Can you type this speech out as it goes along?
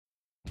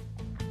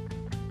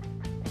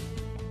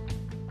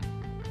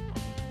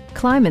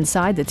Climb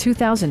inside the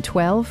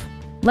 2012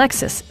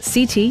 Lexus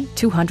CT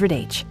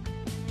 200h.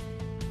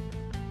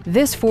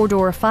 This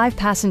four-door,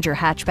 five-passenger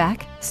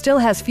hatchback still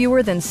has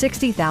fewer than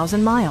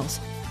 60,000 miles.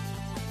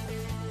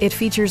 It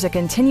features a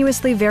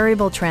continuously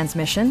variable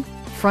transmission,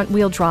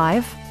 front-wheel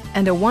drive,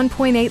 and a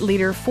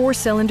 1.8-liter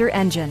four-cylinder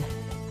engine.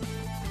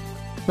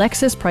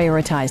 Lexus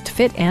prioritized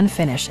fit and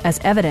finish as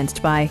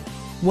evidenced by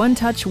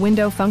one-touch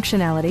window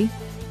functionality,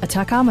 a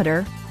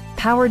tachometer,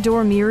 power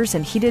door mirrors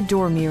and heated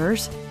door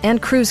mirrors,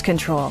 and cruise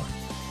control.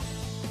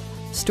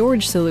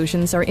 Storage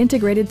solutions are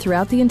integrated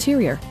throughout the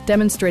interior,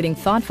 demonstrating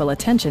thoughtful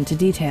attention to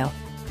detail.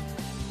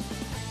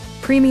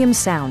 Premium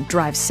sound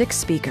drives 6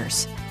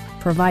 speakers,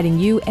 providing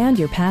you and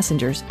your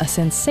passengers a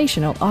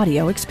sensational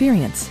audio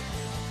experience.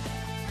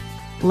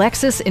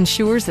 Lexus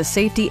ensures the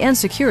safety and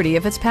security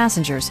of its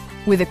passengers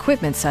with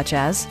equipment such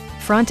as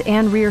front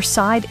and rear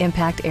side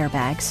impact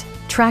airbags,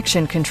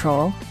 traction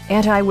control,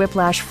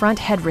 anti-whiplash front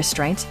head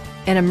restraint,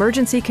 an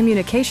emergency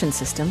communication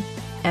system,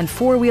 and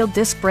 4-wheel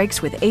disc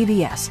brakes with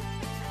ABS.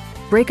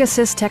 Brake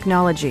Assist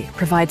technology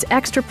provides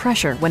extra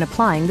pressure when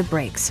applying the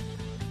brakes.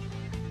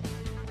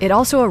 It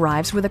also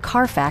arrives with a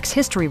Carfax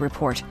history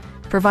report,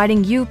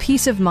 providing you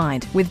peace of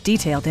mind with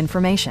detailed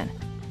information.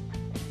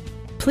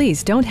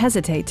 Please don't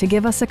hesitate to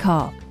give us a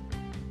call.